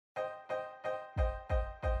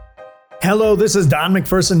Hello, this is Don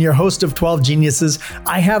McPherson, your host of 12 Geniuses.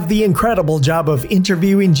 I have the incredible job of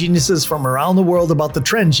interviewing geniuses from around the world about the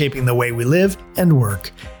trends shaping the way we live and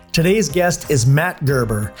work. Today's guest is Matt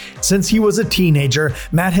Gerber. Since he was a teenager,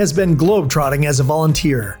 Matt has been globetrotting as a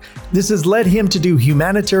volunteer. This has led him to do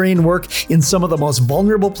humanitarian work in some of the most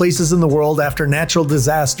vulnerable places in the world after natural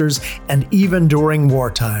disasters and even during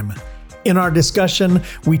wartime. In our discussion,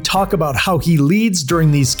 we talk about how he leads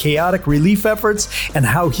during these chaotic relief efforts and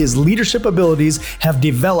how his leadership abilities have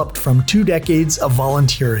developed from 2 decades of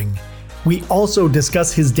volunteering. We also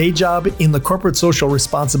discuss his day job in the corporate social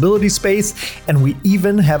responsibility space, and we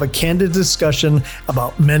even have a candid discussion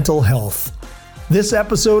about mental health. This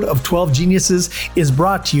episode of 12 Geniuses is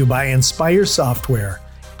brought to you by Inspire Software.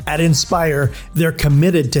 At Inspire, they're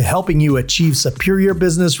committed to helping you achieve superior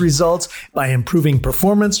business results by improving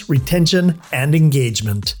performance, retention, and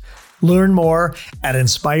engagement. Learn more at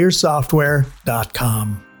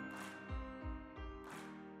inspiresoftware.com.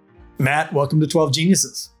 Matt, welcome to 12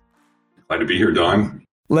 Geniuses. Glad to be here, Don.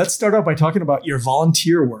 Let's start out by talking about your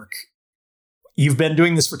volunteer work. You've been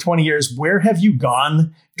doing this for 20 years. Where have you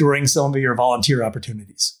gone during some of your volunteer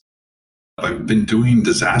opportunities? I've been doing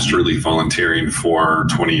disaster relief volunteering for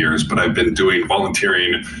 20 years, but I've been doing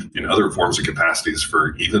volunteering in other forms and capacities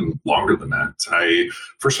for even longer than that.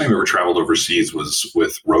 First time I ever traveled overseas was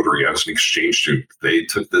with Rotary. I was an exchange student. They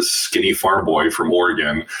took this skinny farm boy from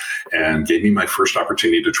Oregon and gave me my first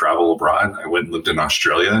opportunity to travel abroad. I went and lived in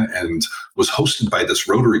Australia and was hosted by this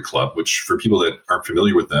Rotary Club, which for people that aren't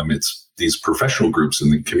familiar with them, it's these professional groups in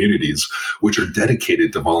the communities which are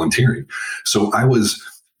dedicated to volunteering. So I was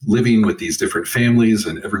living with these different families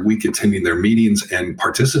and every week attending their meetings and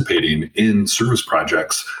participating in service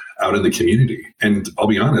projects out in the community. And I'll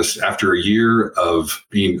be honest, after a year of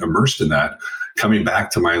being immersed in that, coming back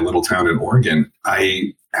to my little town in Oregon,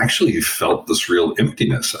 I actually felt this real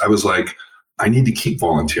emptiness. I was like, I need to keep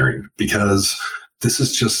volunteering because this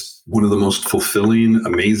is just one of the most fulfilling,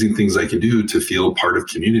 amazing things I can do to feel part of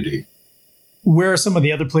community. Where are some of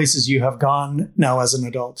the other places you have gone now as an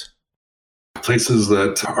adult? Places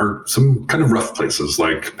that are some kind of rough places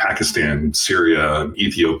like Pakistan, Syria,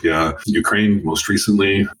 Ethiopia, Ukraine, most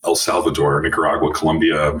recently, El Salvador, Nicaragua,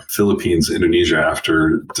 Colombia, Philippines, Indonesia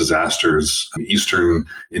after disasters, Eastern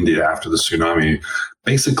India after the tsunami.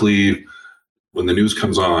 Basically, when the news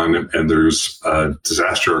comes on and there's a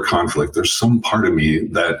disaster or conflict, there's some part of me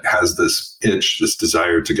that has this itch, this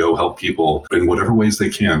desire to go help people in whatever ways they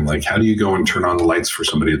can. Like, how do you go and turn on the lights for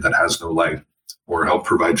somebody that has no light? Or help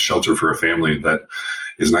provide shelter for a family that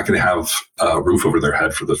is not going to have a roof over their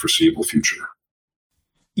head for the foreseeable future.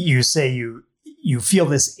 You say you feel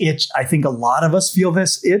this itch. I think a lot of us feel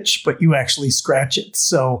this itch, but you actually scratch it.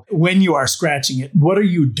 So when you are scratching it, what are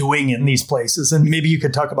you doing in these places? And maybe you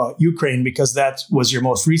could talk about Ukraine because that was your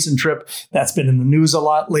most recent trip. That's been in the news a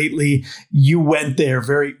lot lately. You went there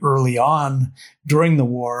very early on during the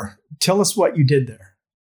war. Tell us what you did there.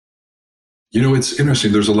 You know, it's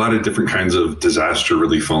interesting. There's a lot of different kinds of disaster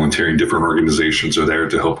relief volunteering. Different organizations are there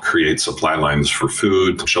to help create supply lines for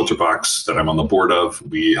food. Shelter Box that I'm on the board of,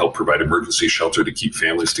 we help provide emergency shelter to keep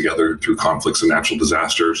families together through conflicts and natural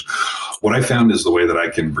disasters. What I found is the way that I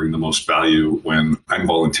can bring the most value when I'm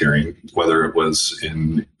volunteering, whether it was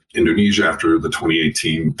in Indonesia after the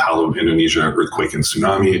 2018 Palu, Indonesia earthquake and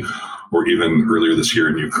tsunami, or even earlier this year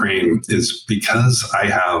in Ukraine, is because I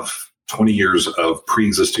have 20 years of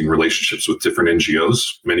pre-existing relationships with different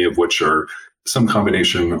NGOs, many of which are some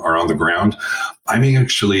combination are on the ground. I'm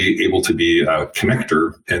actually able to be a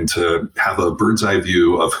connector and to have a bird's eye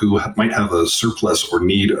view of who might have a surplus or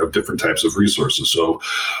need of different types of resources. So,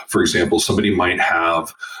 for example, somebody might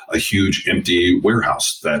have a huge empty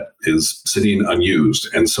warehouse that is sitting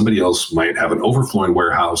unused, and somebody else might have an overflowing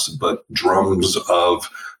warehouse, but drums of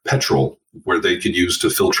petrol where they could use to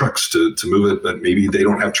fill trucks to move it, but maybe they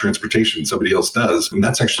don't have transportation, somebody else does. And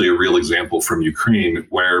that's actually a real example from Ukraine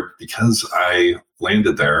where, because I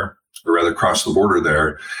landed there, or rather crossed the border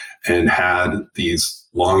there, and had these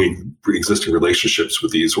long existing relationships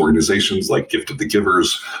with these organizations like Gift of the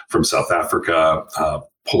Givers from South Africa,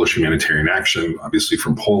 Polish Humanitarian Action, obviously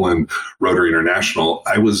from Poland, Rotary International,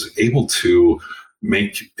 I was able to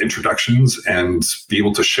make introductions and be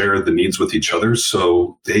able to share the needs with each other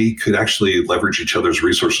so they could actually leverage each other's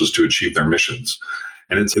resources to achieve their missions.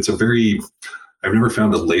 And it's a very, I've never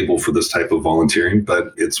found a label for this type of volunteering,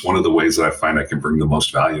 but it's one of the ways that I find I can bring the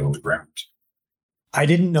most value on the ground. I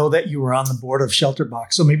didn't know that you were on the board of Shelter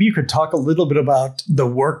Box. So maybe you could talk a little bit about the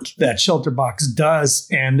work that Shelter Box does.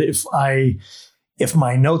 And if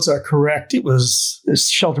my notes are correct,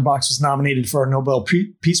 Shelter Box was nominated for a Nobel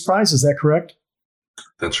Peace Prize. Is that correct?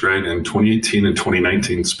 That's right. In 2018 and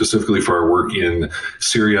 2019, specifically for our work in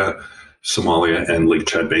Syria, Somalia, and Lake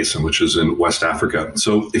Chad Basin, which is in West Africa.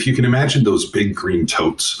 So if you can imagine those big green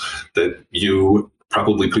totes that you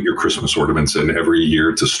probably put your Christmas ornaments in every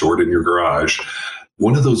year to store it in your garage,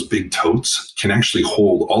 one of those big totes can actually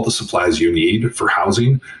hold all the supplies you need for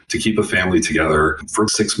housing to keep a family together for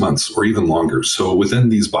 6 months or even longer. So within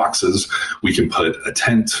these boxes, we can put a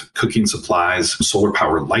tent, cooking supplies, solar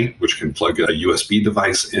powered light, which can plug a USB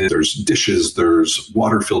device in. There's dishes, there's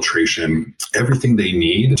water filtration, everything they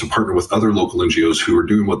need to partner with other local NGOs who are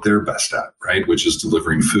doing what they're best at, right? Which is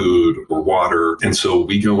delivering food or water. And so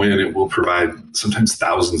we go in and we'll provide sometimes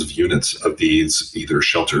thousands of units of these, either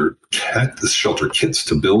shelter kits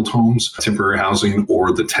to build homes, temporary housing,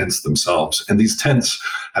 or the tents themselves. And these tents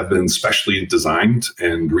have been specially designed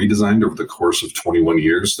and redesigned over the course of 21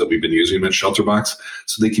 years that we've been using them at ShelterBox,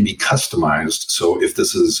 so they can be customized. So if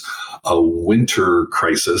this is a winter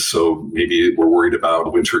crisis, so maybe we're worried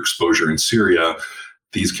about winter exposure in Syria,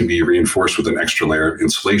 these can be reinforced with an extra layer of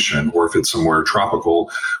insulation. Or if it's somewhere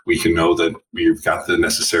tropical, we can know that we've got the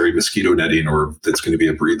necessary mosquito netting, or that's going to be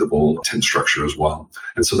a breathable tent structure as well.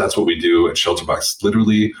 And so that's what we do at ShelterBox.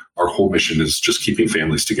 Literally, our whole mission is just keeping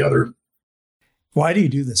families together. Why do you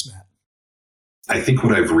do this, Matt? I think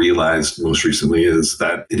what I've realized most recently is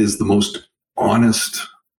that it is the most honest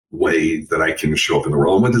way that I can show up in the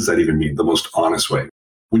world. And what does that even mean? The most honest way.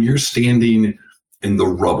 When you're standing in the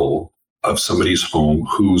rubble of somebody's home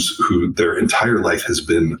who their entire life has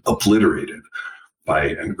been obliterated by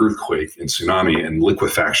an earthquake and tsunami and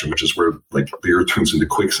liquefaction, which is where like the earth turns into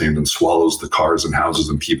quicksand and swallows the cars and houses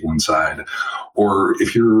and people inside. Or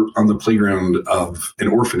if you're on the playground of an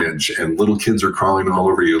orphanage and little kids are crawling all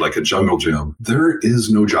over you like a jungle gym, there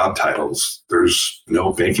is no job titles. There's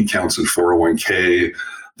no bank accounts in 401k.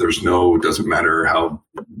 Doesn't matter how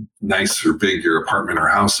nice or big your apartment or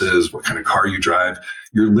house is, what kind of car you drive.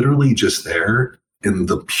 You're literally just there in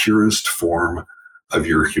the purest form of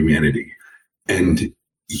your humanity. And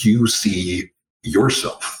you see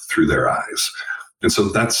yourself through their eyes. And so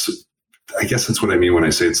I guess that's what I mean when I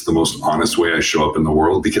say it's the most honest way I show up in the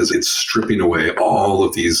world, because it's stripping away all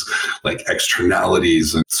of these like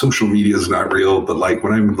externalities. And social media is not real, but like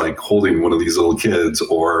when I'm like holding one of these little kids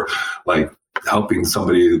or like helping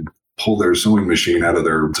somebody pull their sewing machine out of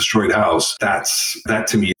their destroyed house, that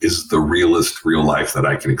to me is the realest real life that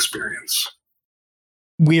I can experience.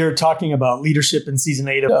 We are talking about leadership in season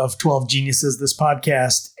 8 of 12 Geniuses, this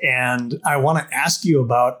podcast. And I want to ask you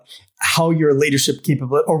about how your leadership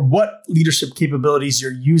capability, or what leadership capabilities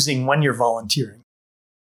you're using when you're volunteering.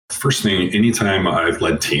 First thing, anytime I've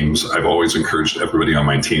led teams, I've always encouraged everybody on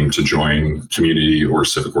my team to join community or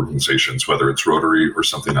civic organizations, whether it's Rotary or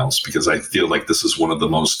something else, because I feel like this is one of the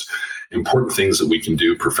most important things that we can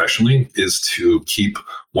do professionally, is to keep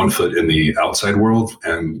one foot in the outside world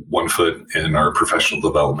and one foot in our professional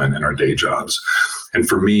development and our day jobs. And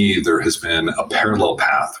for me, there has been a parallel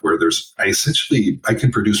path where I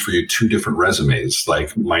can produce for you 2 different resumes,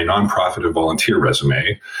 like my nonprofit and volunteer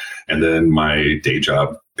resume, and then my day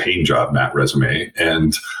job, paying job, Matt resume.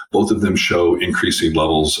 And both of them show increasing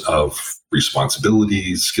levels of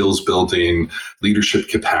responsibility, skills building, leadership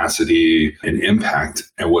capacity, and impact.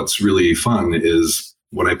 And what's really fun is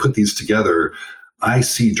when I put these together, I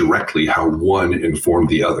see directly how one informed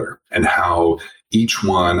the other and how each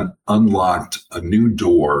one unlocked a new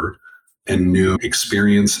door and new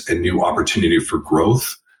experience and new opportunity for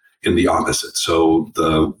growth in the opposite. So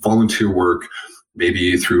the volunteer work,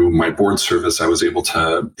 maybe through my board service, I was able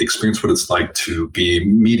to experience what it's like to be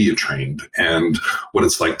media trained and what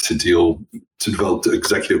it's like to develop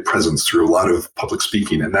executive presence through a lot of public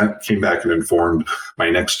speaking. And that came back and informed my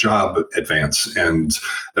next job advance. And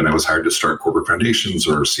then I was hired to start corporate foundations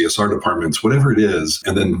or CSR departments, whatever it is.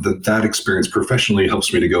 And then that experience professionally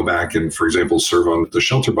helps me to go back and, for example, serve on the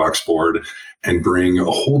ShelterBox board and bring a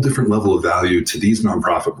whole different level of value to these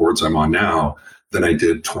nonprofit boards I'm on now than I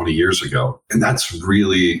did 20 years ago. And that's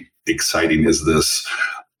really exciting.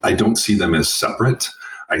 I don't see them as separate.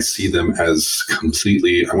 I see them as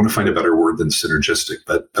completely, I want to find a better word than synergistic,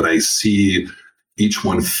 but I see each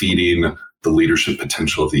one feeding the leadership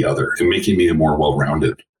potential of the other and making me a more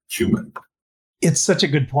well-rounded human. It's such a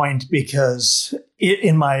good point, because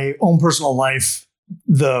in my own personal life,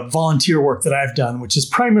 the volunteer work that I've done, which is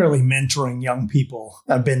primarily mentoring young people,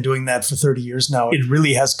 I've been doing that for 30 years now. It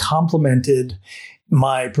really has complemented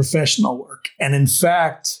my professional work. And in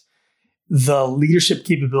fact, the leadership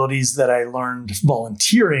capabilities that I learned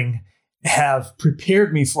volunteering have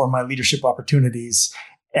prepared me for my leadership opportunities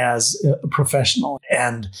as a professional.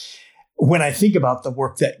 And when I think about the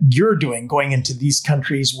work that you're doing, going into these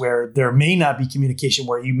countries where there may not be communication,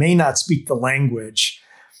 where you may not speak the language,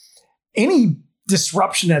 any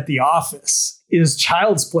disruption at the office is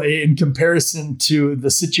child's play in comparison to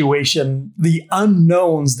the situation, the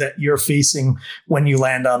unknowns that you're facing when you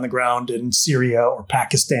land on the ground in Syria or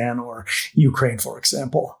Pakistan or Ukraine, for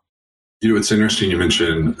example. It's interesting you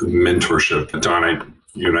mentioned mentorship. Don,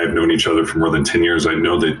 you and I have known each other for more than 10 years. I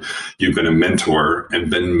know that you've been a mentor and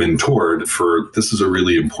been mentored this is a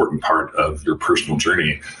really important part of your personal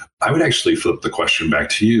journey. I would actually flip the question back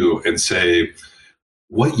to you and say,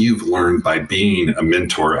 what you've learned by being a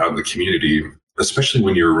mentor out in the community, especially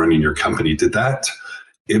when you're running your company, did that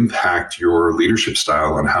impact your leadership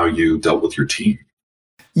style and how you dealt with your team?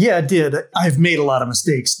 Yeah, it did. I've made a lot of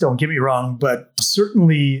mistakes, don't get me wrong, but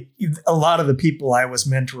certainly a lot of the people I've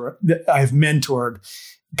mentored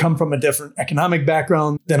come from a different economic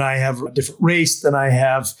background than I have, a different race than I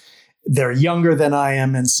have. They're younger than I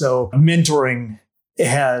am. And so mentoring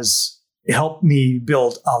has helped me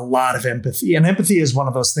build a lot of empathy. And empathy is one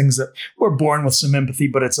of those things that we're born with some empathy,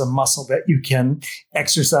 but it's a muscle that you can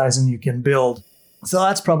exercise and you can build. So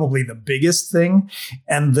that's probably the biggest thing.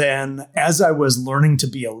 And then as I was learning to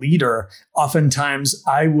be a leader, oftentimes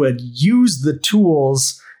I would use the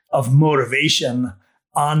tools of motivation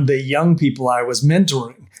on the young people I was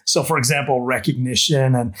mentoring. So for example,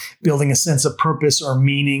 recognition and building a sense of purpose or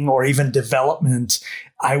meaning or even development,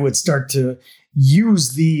 I would start to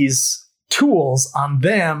use these tools on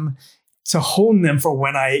them to hone them for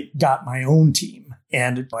when I got my own team.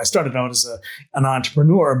 And I started out as an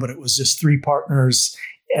entrepreneur, but it was just 3 partners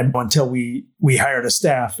and until we hired a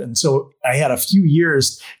staff. And so I had a few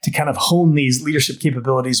years to kind of hone these leadership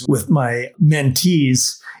capabilities with my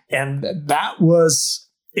mentees. And that was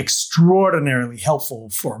extraordinarily helpful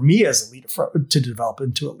for me as a leader to develop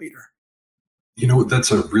into a leader.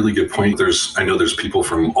 That's a really good point. I know there's people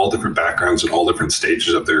from all different backgrounds and all different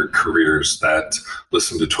stages of their careers that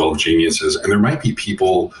listen to 12 Geniuses. And there might be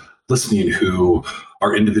people listening who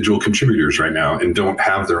are individual contributors right now and don't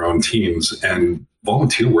have their own teams. And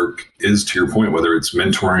volunteer work is, to your point, whether it's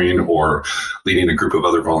mentoring or leading a group of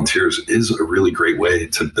other volunteers, is a really great way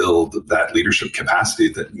to build that leadership capacity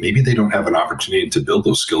that maybe they don't have an opportunity to build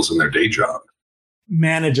those skills in their day job.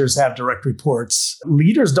 Managers have direct reports.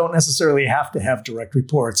 Leaders don't necessarily have to have direct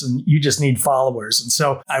reports, and you just need followers. And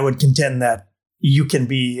so I would contend that you can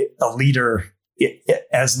be a leader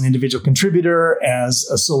as an individual contributor, as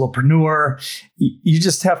a solopreneur. You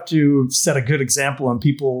just have to set a good example, and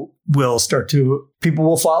people will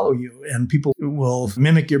follow you, and people will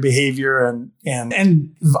mimic your behavior.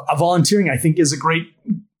 And volunteering, I think, is a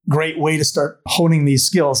great way to start honing these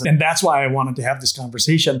skills. And that's why I wanted to have this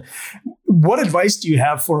conversation. What advice do you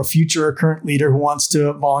have for a future or current leader who wants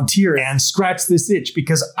to volunteer and scratch this itch?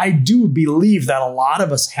 Because I do believe that a lot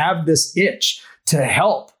of us have this itch to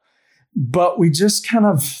help, but we just kind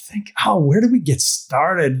of think, where do we get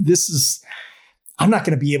started? I'm not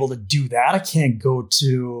going to be able to do that. I can't go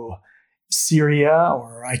to Syria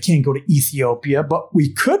or I can't go to Ethiopia, but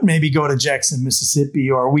we could maybe go to Jackson, Mississippi,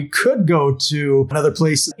 or we could go to another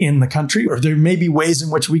place in the country, or there may be ways in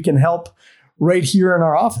which we can help right here in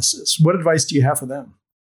our offices. What advice do you have for them?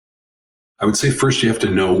 I would say first you have to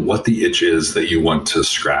know what the itch is that you want to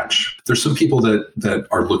scratch. There's some people that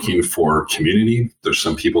are looking for community. There's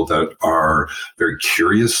some people that are very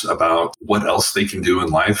curious about what else they can do in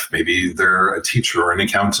life. Maybe they're a teacher or an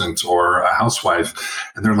accountant or a housewife,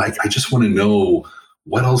 and they're like, I just want to know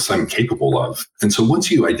what else I'm capable of. And so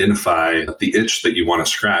once you identify the itch that you want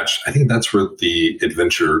to scratch, I think that's where the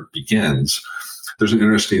adventure begins. There's an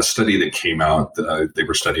interesting study that came out. They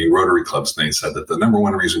were studying Rotary clubs, and they said that the number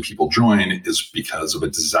one reason people join is because of a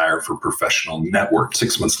desire for professional network.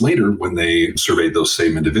 6 months later, when they surveyed those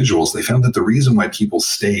same individuals, they found that the reason why people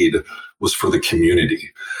stayed was for the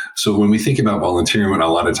community. So when we think about volunteering, a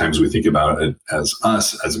lot of times we think about it as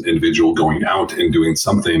us, as an individual going out and doing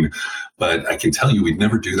something. But I can tell you, we'd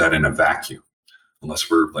never do that in a vacuum.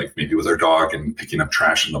 Unless we're like maybe with our dog and picking up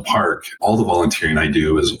trash in the park. All the volunteering I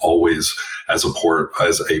do is always as a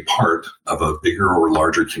part of a bigger or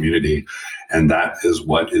larger community. And that is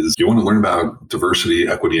you want to learn about diversity,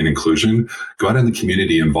 equity, and inclusion, go out in the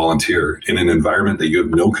community and volunteer in an environment that you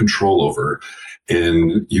have no control over.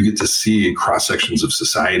 And you get to see cross sections of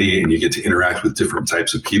society and you get to interact with different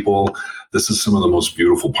types of people. This is some of the most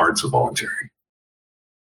beautiful parts of volunteering.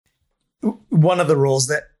 One of the roles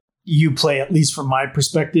that you play, at least from my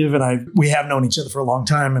perspective, and we have known each other for a long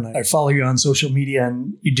time, and I follow you on social media,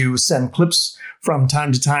 and you do send clips from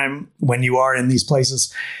time to time when you are in these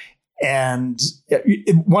places. And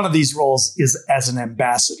one of these roles is as an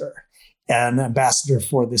ambassador. an ambassador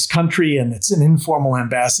for this country, and it's an informal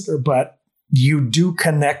ambassador, but you do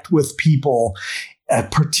connect with people,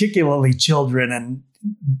 particularly children. And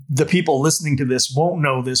the people listening to this won't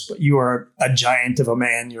know this, but you are a giant of a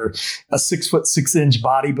man. You're a 6'6"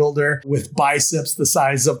 bodybuilder with biceps the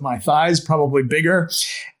size of my thighs, probably bigger.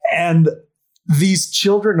 And these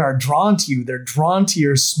children are drawn to you. They're drawn to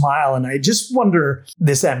your smile. And I just wonder,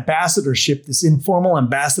 this ambassadorship, this informal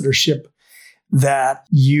ambassadorship that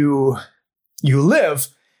you live,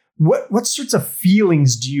 what sorts of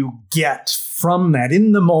feelings do you get from that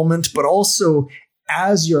in the moment, but also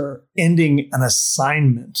as you're ending an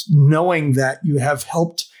assignment, knowing that you have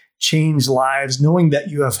helped change lives, knowing that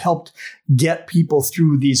you have helped get people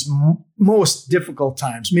through these most difficult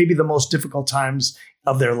times, maybe the most difficult times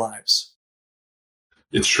of their lives?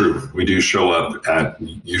 It's true. We do show up at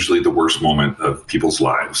usually the worst moment of people's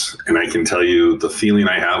lives. And I can tell you the feeling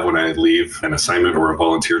I have when I leave an assignment or a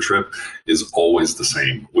volunteer trip is always the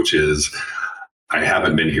same, which is I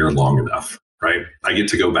haven't been here long enough, right? I get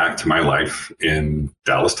to go back to my life in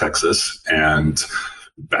Dallas, Texas, and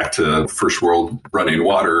back to first world running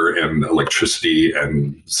water and electricity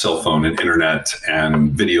and cell phone and internet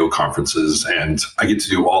and video conferences. And I get to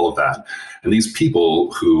do all of that. And these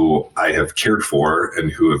people who I have cared for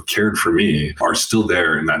and who have cared for me are still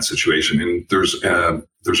there in that situation. And there's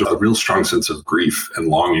a real strong sense of grief and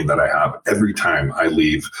longing that I have every time I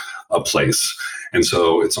leave a place. And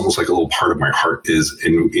so it's almost like a little part of my heart is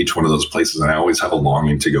in each one of those places. And I always have a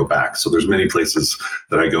longing to go back. So there's many places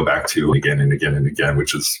that I go back to again and again and again,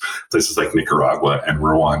 which is places like Nicaragua and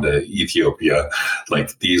Rwanda, Ethiopia.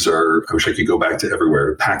 Like these are, I wish I could go back to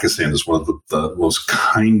everywhere. Pakistan is one of the most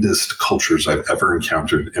kindest cultures I've ever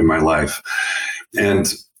encountered in my life.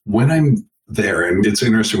 And when I'm there, and it's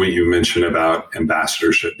interesting what you mentioned about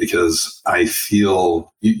ambassadorship, because I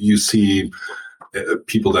feel you see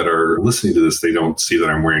people that are listening to this, they don't see that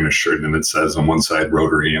I'm wearing a shirt and it says on one side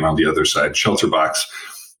Rotary and on the other side Shelterbox.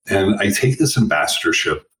 And I take this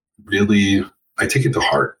ambassadorship really, I take it to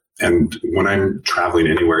heart. And when I'm traveling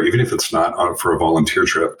anywhere, even if it's not for a volunteer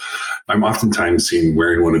trip, I'm oftentimes seen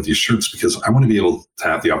wearing one of these shirts because I want to be able to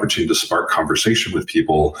have the opportunity to spark conversation with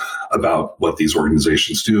people about what these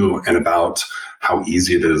organizations do and about how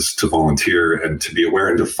easy it is to volunteer and to be aware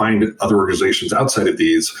and to find other organizations outside of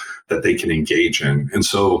these that they can engage in. And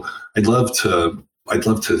so I'd love to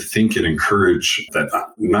think and encourage that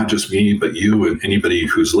not just me, but you and anybody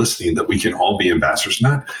who's listening, that we can all be ambassadors.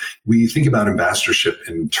 We think about ambassadorship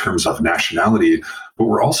in terms of nationality, but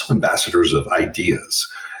we're also ambassadors of ideas.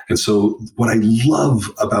 And so what I love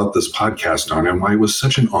about this podcast, Don, and why it was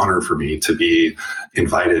such an honor for me to be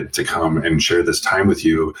invited to come and share this time with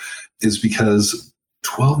you, is because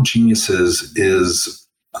 12 Geniuses is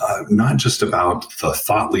not just about the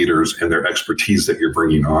thought leaders and their expertise that you're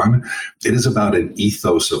bringing on. It is about an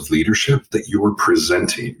ethos of leadership that you're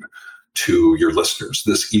presenting to your listeners.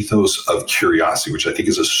 This ethos of curiosity, which I think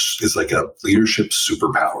is like a leadership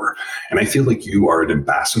superpower. And I feel like you are an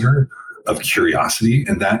ambassador of curiosity,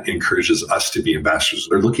 and that encourages us to be ambassadors.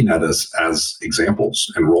 They're looking at us as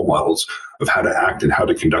examples and role models of how to act and how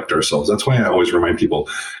to conduct ourselves. That's why I always remind people,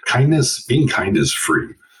 being kind is free.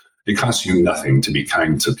 It costs you nothing to be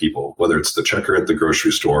kind to people, whether it's the checker at the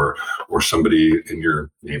grocery store or somebody in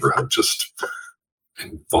your neighborhood.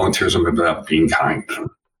 And volunteerism about being kind.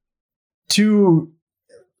 Two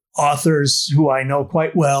authors who I know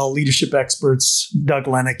quite well, leadership experts, Doug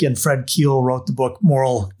Lennox and Fred Keel, wrote the book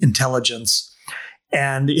Moral Intelligence.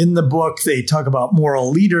 And in the book, they talk about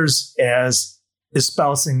moral leaders as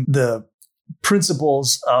espousing the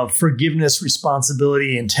principles of forgiveness,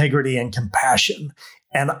 responsibility, integrity, and compassion.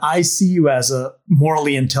 And I see you as a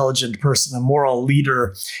morally intelligent person, a moral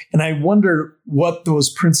leader. And I wonder what those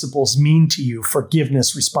principles mean to you: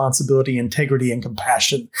 forgiveness, responsibility, integrity, and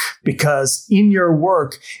compassion. Because in your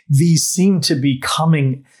work, these seem to be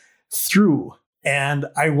coming through. And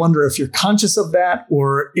I wonder if you're conscious of that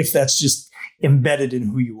or if that's just embedded in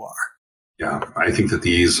who you are. Yeah, I think that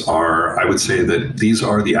I would say that these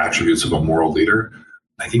are the attributes of a moral leader.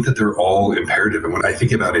 I think that they're all imperative. And when I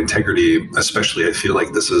think about integrity, especially, I feel like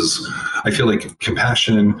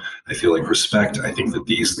compassion, I feel like respect. I think that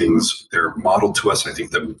these things, they're modeled to us. I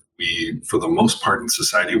think that we, for the most part in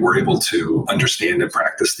society, we're able to understand and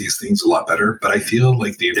practice these things a lot better. But I feel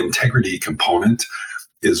like the integrity component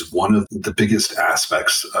is one of the biggest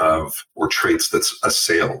aspects or traits that's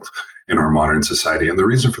assailed in our modern society. And the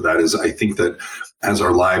reason for that is I think that as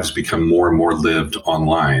our lives become more and more lived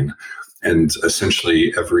online, And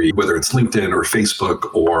essentially whether it's LinkedIn or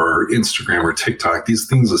Facebook or Instagram or TikTok, these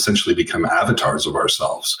things essentially become avatars of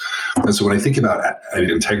ourselves. And so when I think about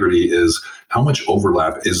integrity is how much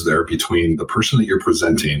overlap is there between the person that you're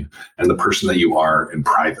presenting and the person that you are in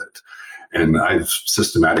private? And I've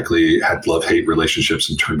systematically had love-hate relationships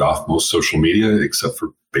and turned off most social media except for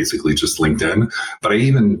basically just LinkedIn. But I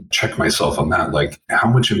even check myself on that, like how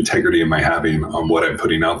much integrity am I having on what I'm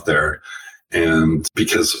putting out there? And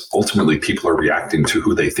because ultimately people are reacting to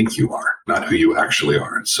who they think you are, not who you actually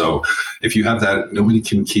are. So if you have that, nobody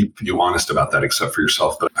can keep you honest about that except for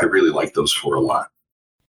yourself. But I really like those four a lot.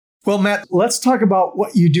 Well, Matt, let's talk about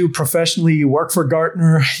what you do professionally. You work for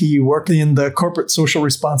Gartner. You work in the corporate social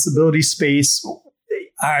responsibility space.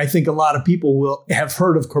 I think a lot of people will have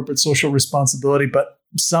heard of corporate social responsibility, but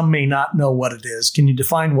some may not know what it is. Can you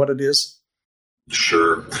define what it is?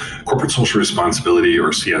 Sure. Corporate social responsibility, or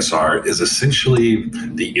CSR, is essentially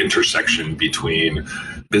the intersection between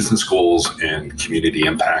business goals and community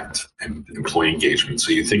impact and employee engagement.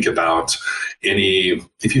 So you think about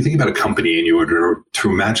if you think about a company and you were to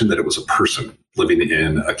imagine that it was a person living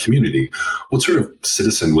in a community, what sort of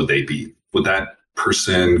citizen would they be? Would that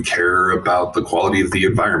person care about the quality of the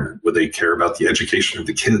environment? Would they care about the education of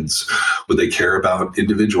the kids? Would they care about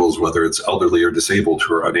individuals, whether it's elderly or disabled,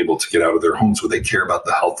 who are unable to get out of their homes? Would they care about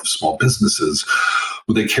the health of small businesses?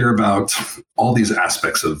 Would they care about all these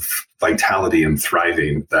aspects of vitality and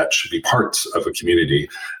thriving that should be parts of a community?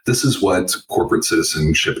 This is what corporate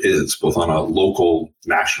citizenship is, both on a local,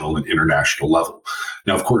 national, and international level.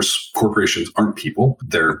 Now, of course, corporations aren't people.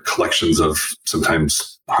 They're collections of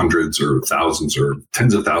sometimes hundreds or thousands or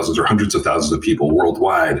tens of thousands or hundreds of thousands of people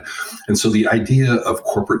worldwide. And so the idea of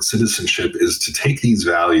corporate citizenship is to take these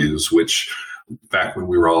values, which back when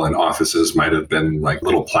we were all in offices might have been like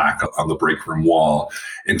little plaque on the break room wall,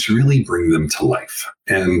 and to really bring them to life.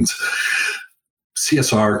 And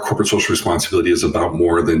CSR, corporate social responsibility, is about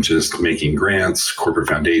more than just making grants, corporate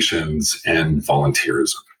foundations, and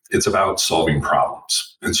volunteerism. It's about solving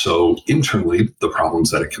problems. And so internally, the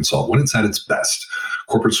problems that it can solve, when it's at its best,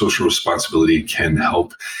 corporate social responsibility can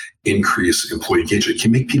help increase employee engagement. It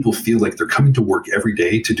can make people feel like they're coming to work every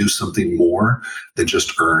day to do something more than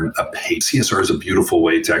just earn a pay. CSR is a beautiful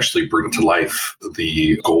way to actually bring to life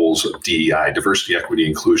the goals of DEI, diversity, equity,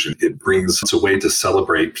 inclusion. It's a way to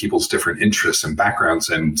celebrate people's different interests and backgrounds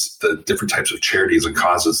and the different types of charities and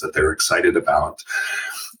causes that they're excited about.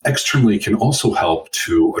 Externally, it can also help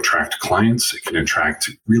to attract clients. It can attract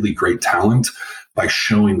really great talent by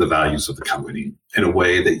showing the values of the company in a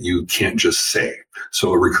way that you can't just say.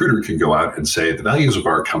 So a recruiter can go out and say, the values of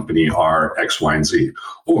our company are X, Y, and Z.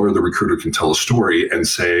 Or the recruiter can tell a story and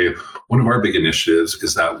say, one of our big initiatives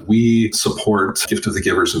is that we support Gift of the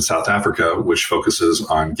Givers in South Africa, which focuses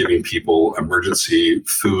on giving people emergency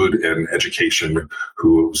food and education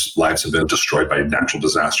whose lives have been destroyed by natural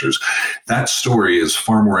disasters. That story is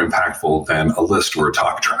far more impactful than a list or a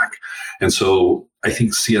talk track. And so I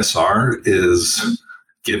think CSR is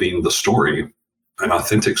giving the story, an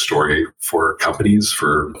authentic story for companies,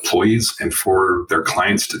 for employees, and for their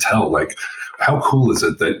clients to tell. Like, how cool is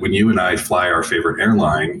it that when you and I fly our favorite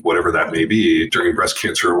airline, whatever that may be, during Breast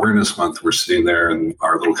Cancer Awareness Month, we're sitting there and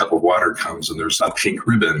our little cup of water comes and there's a pink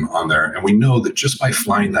ribbon on there. And we know that just by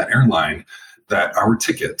flying that airline, that our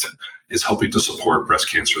ticket is helping to support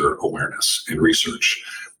breast cancer awareness and research.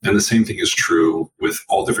 And the same thing is true with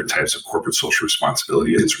all different types of corporate social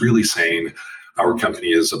responsibility. It's really saying our company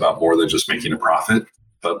is about more than just making a profit,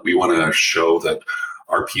 but we want to show that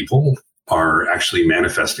our people are actually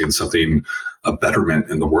manifesting something, a betterment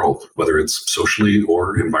in the world, whether it's socially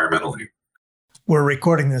or environmentally. We're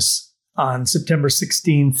recording this on September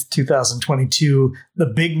 16th, 2022. The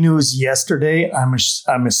big news yesterday,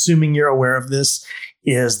 I'm assuming you're aware of this,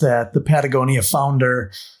 is that the Patagonia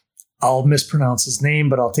founder, I'll mispronounce his name,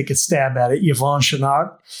 but I'll take a stab at it, Yvon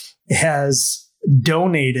Chouinard, has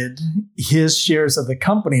donated his shares of the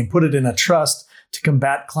company and put it in a trust to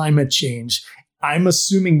combat climate change. I'm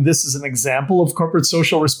assuming this is an example of corporate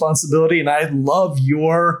social responsibility, and I'd love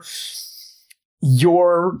your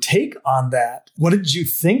take on that. What did you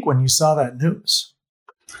think when you saw that news?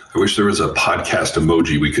 I wish there was a podcast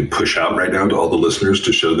emoji we could push out right now to all the listeners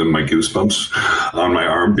to show them my goosebumps on my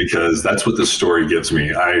arm, because that's what this story gives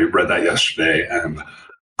me. I read that yesterday and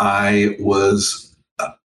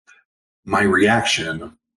my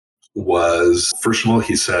reaction was, first of all,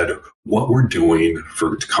 he said, what we're doing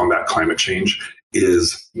to combat climate change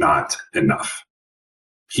is not enough.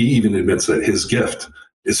 He even admits that his gift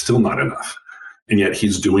is still not enough. And yet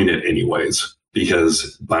he's doing it anyways.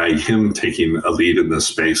 because by him taking a lead in this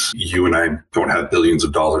space, you and I don't have billions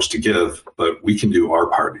of dollars to give, but we can do our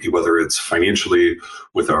part, whether it's financially,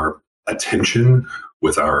 with our attention,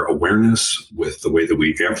 with our awareness, with the way that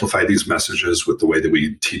we amplify these messages, with the way that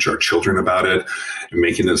we teach our children about it, and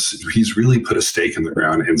making this, he's really put a stake in the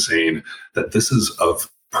ground and saying that this is of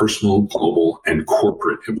personal, global, and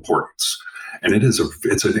corporate importance. And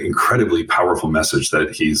it's an incredibly powerful message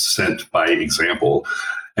that he's sent by example,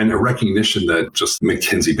 and a recognition that just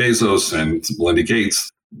Mackenzie Bezos and Melinda Gates,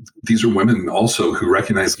 these are women also who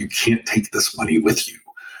recognize you can't take this money with you.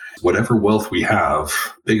 Whatever wealth we have,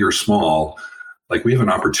 big or small, like we have an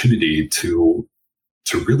opportunity to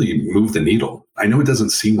really move the needle. I know it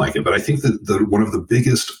doesn't seem like it, but I think that one of the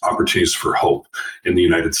biggest opportunities for hope in the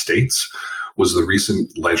United States was the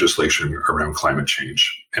recent legislation around climate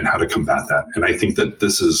change and how to combat that. And I think that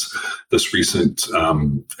this recent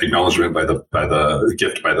acknowledgement by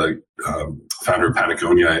the founder of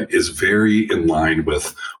Patagonia is very in line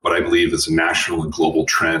with what I believe is a national and global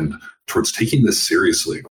trend towards taking this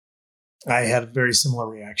seriously. I had a very similar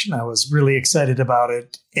reaction. I was really excited about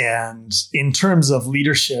it. And in terms of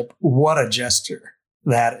leadership, what a gesture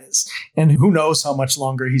that is. And who knows how much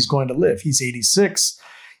longer he's going to live. He's 86.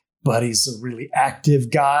 But he's a really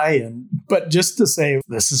active guy. But just to say,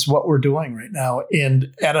 this is what we're doing right now,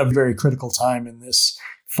 and at a very critical time in this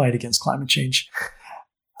fight against climate change.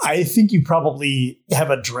 I think you probably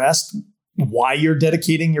have addressed why you're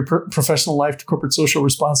dedicating your professional life to corporate social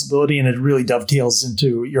responsibility, and it really dovetails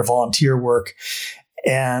into your volunteer work.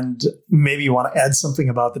 And maybe you want to add something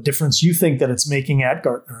about the difference you think that it's making at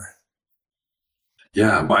Gartner.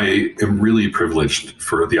 Yeah, I am really privileged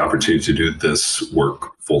for the opportunity to do this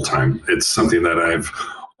work full time. It's something that I've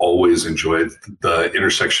always enjoyed, the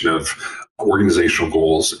intersection of organizational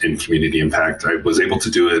goals and community impact. I was able to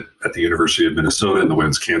do it at the University of Minnesota in the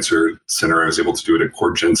Women's Cancer Center. I was able to do it at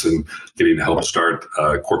Cord Jensen, getting to help start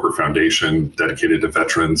a corporate foundation dedicated to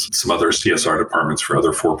veterans, some other CSR departments for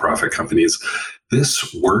other for-profit companies.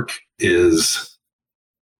 This work is,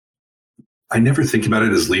 I never think about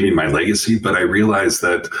it as leaving my legacy, but I realize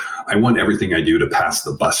that I want everything I do to pass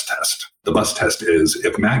the bus test. The bus test is,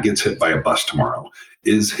 if Matt gets hit by a bus tomorrow,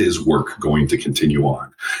 is his work going to continue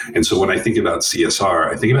on? And so when I think about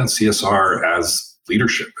CSR, I think about CSR as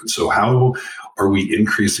leadership. And so how are we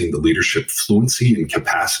increasing the leadership fluency and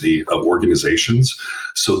capacity of organizations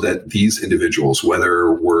so that these individuals,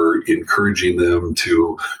 whether we're encouraging them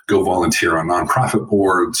to go volunteer on nonprofit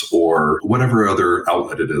boards or whatever other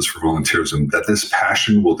outlet it is for volunteerism, that this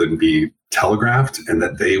passion will then be telegraphed and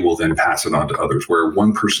that they will then pass it on to others, where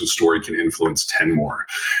one person's story can influence 10 more.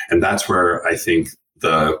 And that's where I think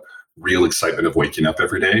the real excitement of waking up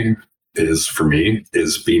every day is, for me,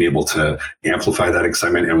 is being able to amplify that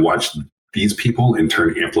excitement and watch these people in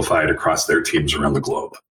turn amplify it across their teams around the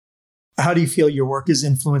globe. How do you feel your work is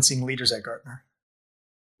influencing leaders at Gartner?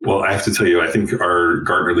 Well, I have to tell you, I think our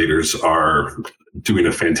Gartner leaders are doing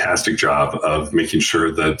a fantastic job of making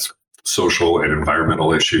sure that social and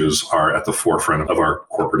environmental issues are at the forefront of our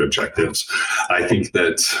corporate objectives. I think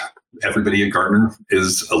that everybody at Gartner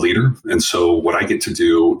is a leader. And so what I get to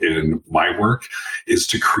do in my work is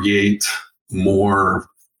to create more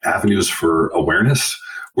avenues for awareness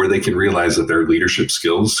where they can realize that their leadership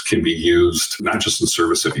skills can be used not just in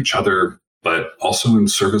service of each other, but also in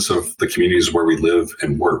service of the communities where we live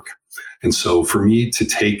and work. And so for me to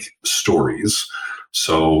take stories,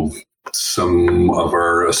 so some of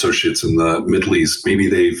our associates in the Middle East, maybe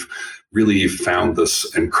they've really found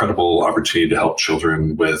this incredible opportunity to help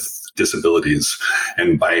children with disabilities.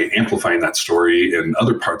 And by amplifying that story in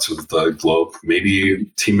other parts of the globe, maybe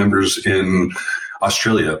team members in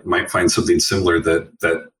Australia might find something similar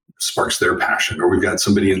that sparks their passion. Or we've got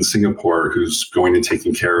somebody in Singapore who's going and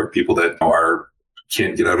taking care of people that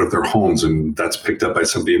can't get out of their homes, and that's picked up by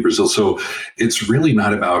somebody in Brazil. So it's really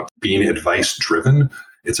not about being advice driven.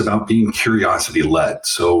 It's about being curiosity led.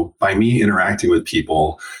 So by me interacting with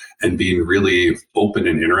people and being really open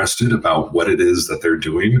and interested about what it is that they're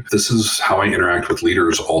doing, this is how I interact with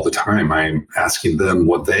leaders all the time. I'm asking them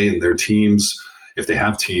what they and their teams, if they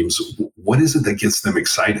have teams, what is it that gets them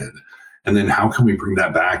excited? And then how can we bring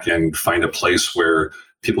that back and find a place where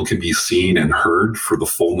people can be seen and heard for the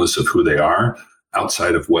fullness of who they are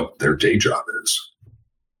outside of what their day job is?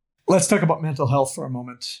 Let's talk about mental health for a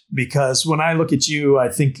moment, because when I look at you, I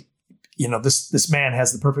think, this man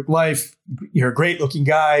has the perfect life. You're a great looking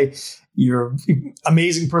guy. You're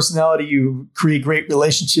amazing personality. You create great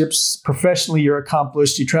relationships. Professionally, you're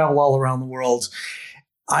accomplished. You travel all around the world.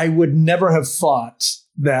 I would never have thought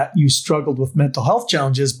that you struggled with mental health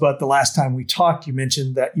challenges, but the last time we talked, you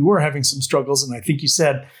mentioned that you were having some struggles. And I think you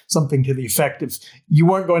said something to the effect of you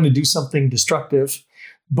weren't going to do something destructive,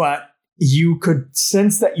 but you could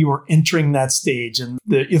sense that you were entering that stage. And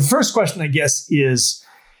the first question, I guess, is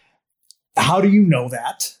how do you know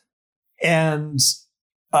that? And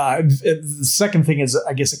the second thing is,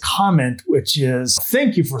 I guess, a comment, which is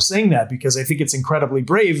thank you for saying that, because I think it's incredibly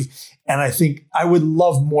brave. And I think I would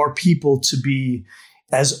love more people to be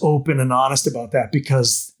as open and honest about that,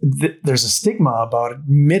 because there's a stigma about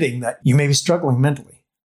admitting that you may be struggling mentally.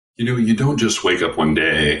 You don't just wake up one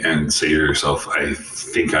day and say to yourself, I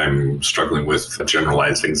think I'm struggling with a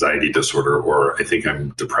generalized anxiety disorder, or I think I'm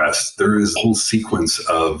depressed. There is a whole sequence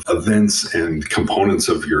of events and components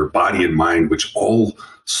of your body and mind which all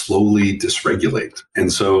slowly dysregulate.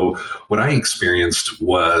 And so what I experienced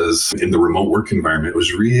was in the remote work environment, it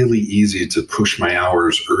was really easy to push my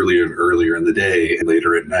hours earlier and earlier in the day and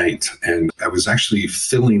later at night. And I was actually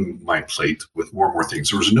filling my plate with more and more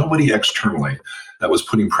things. There was nobody externally that was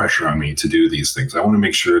putting pressure on me to do these things. I want to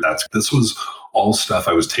make sure that this was all stuff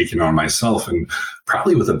I was taking on myself, and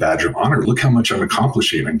probably with a badge of honor. Look how much I'm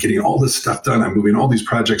accomplishing. I'm getting all this stuff done. I'm moving all these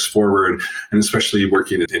projects forward, and especially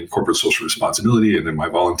working in corporate social responsibility and in my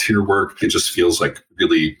volunteer work, it just feels like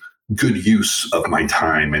really good use of my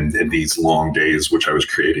time and these long days, which I was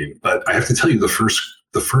creating. But I have to tell you, the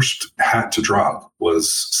first hat to drop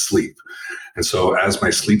was sleep. And so as my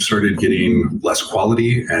sleep started getting less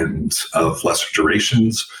quality and of lesser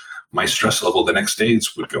durations, my stress level the next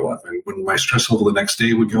days would go up. And when my stress level the next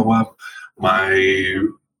day would go up, my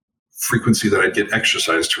frequency that I'd get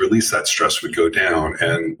exercise to release that stress would go down.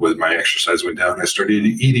 And when my exercise went down, I started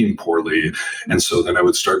eating poorly. And so then I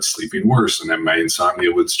would start sleeping worse. And then my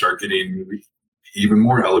insomnia would start getting even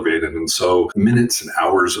more elevated. And so minutes and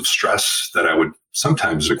hours of stress that I would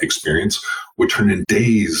sometimes experience would turn in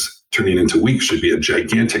days. Turning into weeks should be a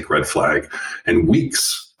gigantic red flag. And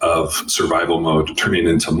weeks of survival mode turning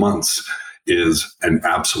into months is an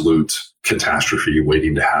absolute catastrophe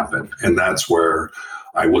waiting to happen. And that's where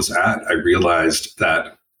I was at. I realized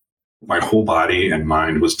that my whole body and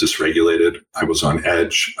mind was dysregulated. I was on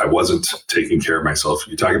edge. I wasn't taking care of myself.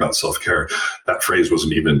 You talk about self-care, that phrase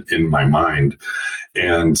wasn't even in my mind.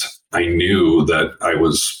 And I knew that I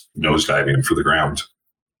was nosediving for the ground.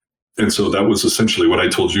 And so that was essentially what I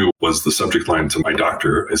told you was the subject line to my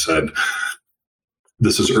doctor. I said,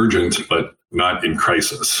 this is urgent, but not in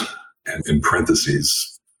crisis. And in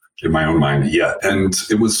parentheses, in my own mind, yet. And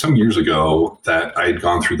it was some years ago that I had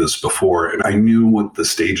gone through this before, and I knew what the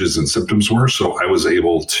stages and symptoms were. So I was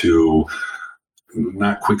able to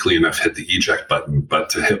not quickly enough hit the eject button, but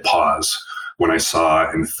to hit pause when I saw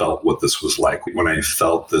and felt what this was like, when I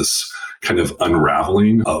felt this kind of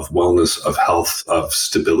unraveling of wellness, of health, of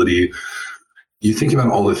stability. You think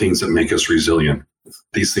about all the things that make us resilient.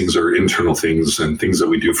 These things are internal things and things that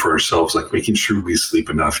we do for ourselves, like making sure we sleep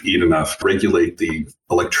enough, eat enough, regulate the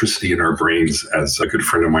electricity in our brains, as a good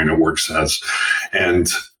friend of mine at work says,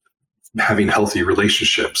 and having healthy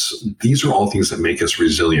relationships. These are all things that make us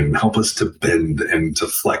resilient and help us to bend and to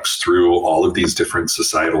flex through all of these different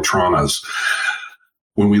societal traumas.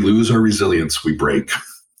 When we lose our resilience, we break.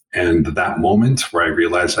 And that moment where I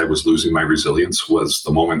realized I was losing my resilience was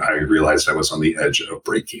the moment I realized I was on the edge of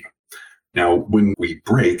breaking. Now, when we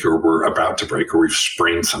break or we're about to break or we've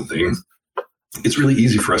sprained something, it's really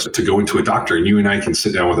easy for us to go into a doctor, and you and I can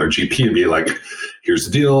sit down with our GP and be like, here's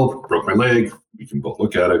the deal, broke my leg. We can both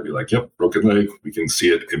look at it, be like, yep, broken leg. We can see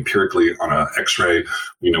it empirically on an x-ray.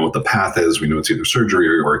 We know what the path is. We know it's either surgery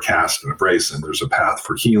or a cast and a brace, and there's a path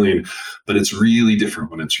for healing. But it's really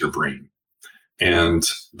different when it's your brain. And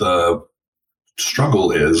the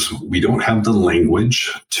struggle is we don't have the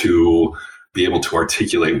language to be able to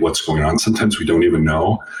articulate what's going on. Sometimes we don't even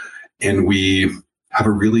know. And we have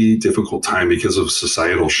a really difficult time because of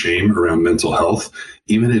societal shame around mental health,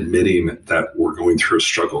 even admitting that we're going through a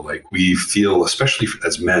struggle. Like we feel, especially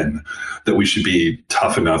as men, that we should be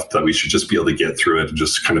tough enough, that we should just be able to get through it and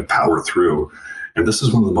just kind of power through. And this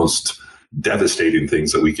is one of the most devastating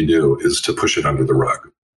things that we can do, is to push it under the rug.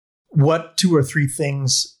 What 2 or 3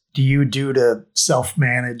 things do you do to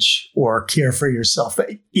self-manage or care for yourself?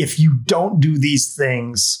 If you don't do these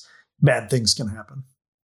things, bad things can happen.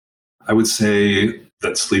 I would say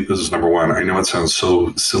that sleep is number one. I know it sounds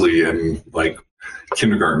so silly and like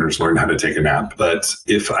kindergartners learn how to take a nap, but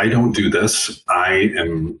if I don't do this,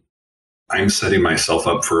 I'm setting myself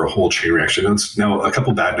up for a whole chain reaction. Now, a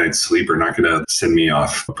couple bad nights sleep are not going to send me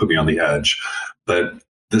off, put me on the edge, but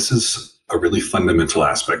this is a really fundamental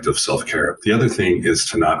aspect of self-care. The other thing is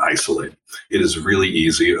to not isolate. It is really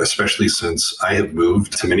easy, especially since I have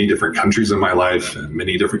moved to many different countries in my life and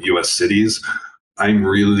many different US cities. I'm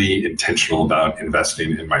really intentional about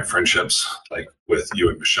investing in my friendships, like with you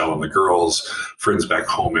and Michelle and the girls, friends back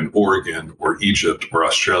home in Oregon or Egypt or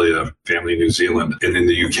Australia, family in New Zealand, and in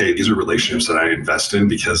the UK. These are relationships that I invest in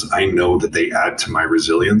because I know that they add to my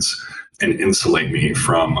resilience and insulate me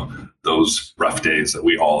from those rough days that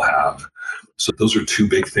we all have. So those are two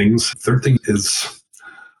big things. Third thing is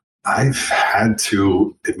I've had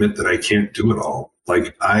to admit that I can't do it all.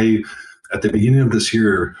 At the beginning of this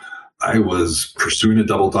year, I was pursuing a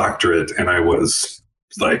double doctorate and I was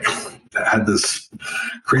had this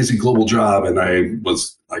crazy global job and I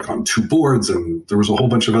was on 2 boards and there was a whole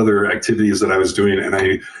bunch of other activities that I was doing. And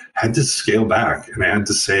I had to scale back and I had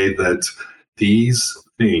to say that these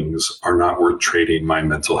things are not worth trading my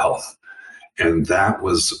mental health. And that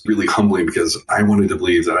was really humbling because I wanted to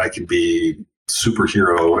believe that I could be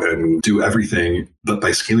superhero and do everything. But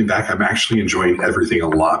by scaling back, I'm actually enjoying everything a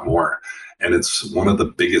lot more. And it's one of the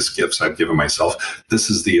biggest gifts I've given myself. This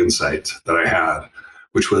is the insight that I had,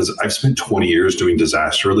 which was I've spent 20 years doing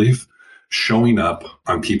disaster relief, showing up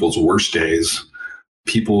on people's worst days,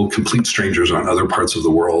 people, complete strangers on other parts of the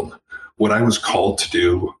world. What I was called to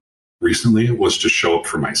do recently was to show up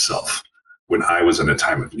for myself when I was in a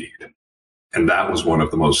time of need. And that was one of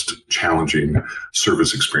the most challenging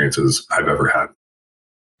service experiences I've ever had.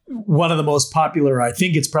 One of the most popular, I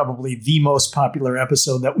think it's probably the most popular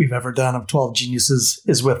episode that we've ever done of 12 Geniuses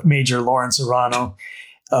is with Major Lauren Serrano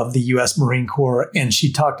of the U.S. Marine Corps. And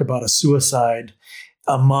she talked about a suicide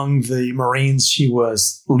among the Marines she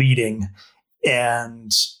was leading.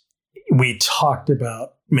 And we talked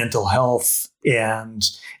about mental health and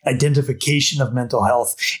identification of mental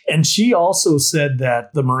health. And she also said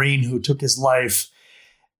that the Marine who took his life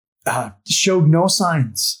showed no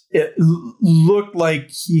signs. It looked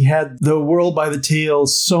like he had the world by the tail,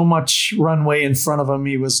 so much runway in front of him.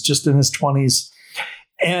 He was just in his 20s.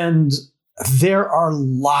 And there are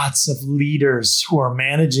lots of leaders who are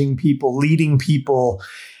managing people, leading people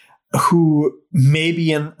who may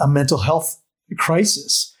be in a mental health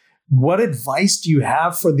crisis. What advice do you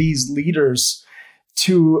have for these leaders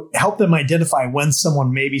to help them identify when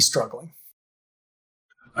someone may be struggling?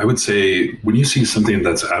 I would say when you see something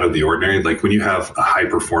that's out of the ordinary, like when you have a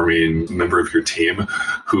high-performing member of your team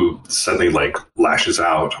who suddenly lashes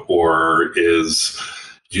out or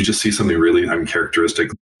you just see something really uncharacteristic,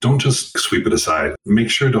 don't just sweep it aside. Make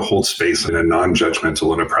sure to hold space in a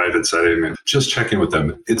non-judgmental and a private setting and just check in with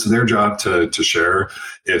them. It's their job to share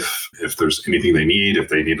if there's anything they need, if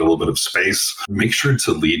they need a little bit of space. Make sure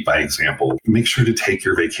to lead by example. Make sure to take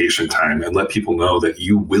your vacation time and let people know that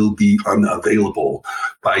you will be unavailable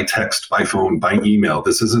by text, by phone, by email.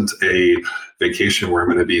 This isn't a vacation where I'm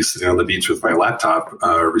going to be sitting on the beach with my laptop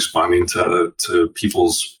responding to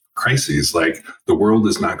people's crises. The world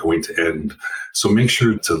is not going to end. So make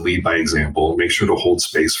sure to lead by example, make sure to hold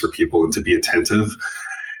space for people and to be attentive.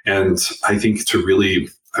 And I think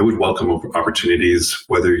I would welcome opportunities,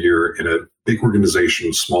 whether you're in a big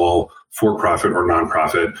organization, small, for-profit or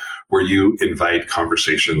nonprofit, where you invite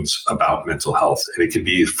conversations about mental health. And it could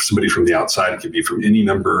be somebody from the outside, it could be from any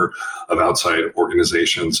number of outside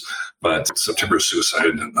organizations. But September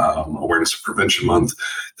Suicide Awareness and Prevention Month,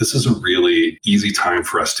 this is a really easy time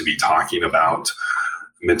for us to be talking about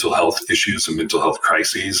mental health issues and mental health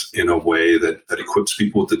crises in a way that equips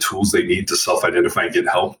people with the tools they need to self-identify and get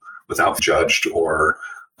help without judged or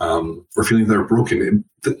feeling they're broken.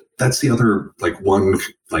 And that's the other one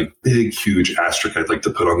big, huge asterisk I'd like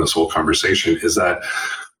to put on this whole conversation is that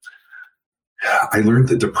I learned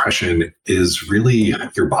that depression is really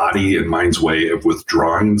your body and mind's way of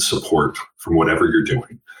withdrawing support from whatever you're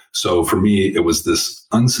doing. So for me, it was this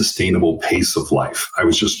unsustainable pace of life. I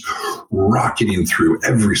was just rocketing through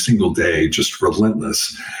every single day, just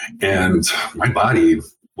relentless. And my body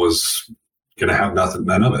was going to have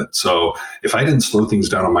none of it. So if I didn't slow things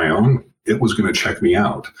down on my own, it was going to check me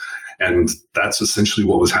out. And that's essentially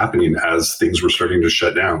what was happening as things were starting to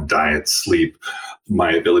shut down: diet, sleep,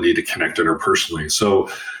 my ability to connect interpersonally. So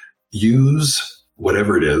use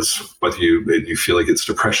whatever it is, whether you feel like it's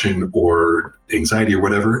depression or anxiety or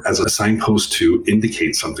whatever, as a signpost to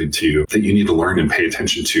indicate something to you that you need to learn and pay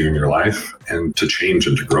attention to in your life and to change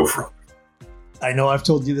and to grow from. I know I've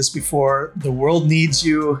told you this before. The world needs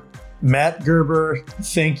you. Matt Gerber,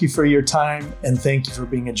 thank you for your time and thank you for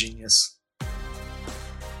being a genius.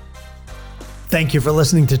 Thank you for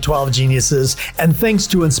listening to 12 Geniuses, and thanks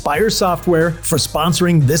to Inspire Software for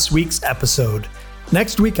sponsoring this week's episode.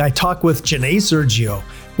 Next week, I talk with Janae Sergio.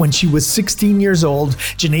 When she was 16 years old,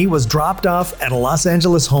 Janae was dropped off at a Los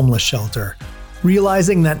Angeles homeless shelter.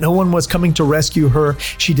 Realizing that no one was coming to rescue her,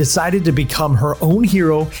 she decided to become her own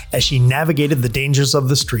hero as she navigated the dangers of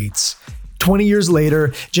the streets. 20 years later,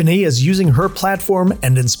 Janae is using her platform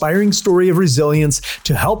and inspiring story of resilience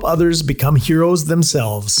to help others become heroes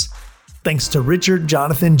themselves. Thanks to Richard,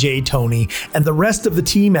 Jonathan, Jay, Tony, and the rest of the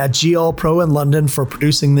team at GL Pro in London for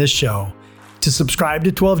producing this show. To subscribe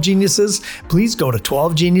to 12 Geniuses, please go to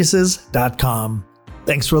 12geniuses.com.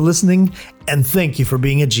 Thanks for listening, and thank you for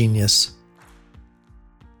being a genius.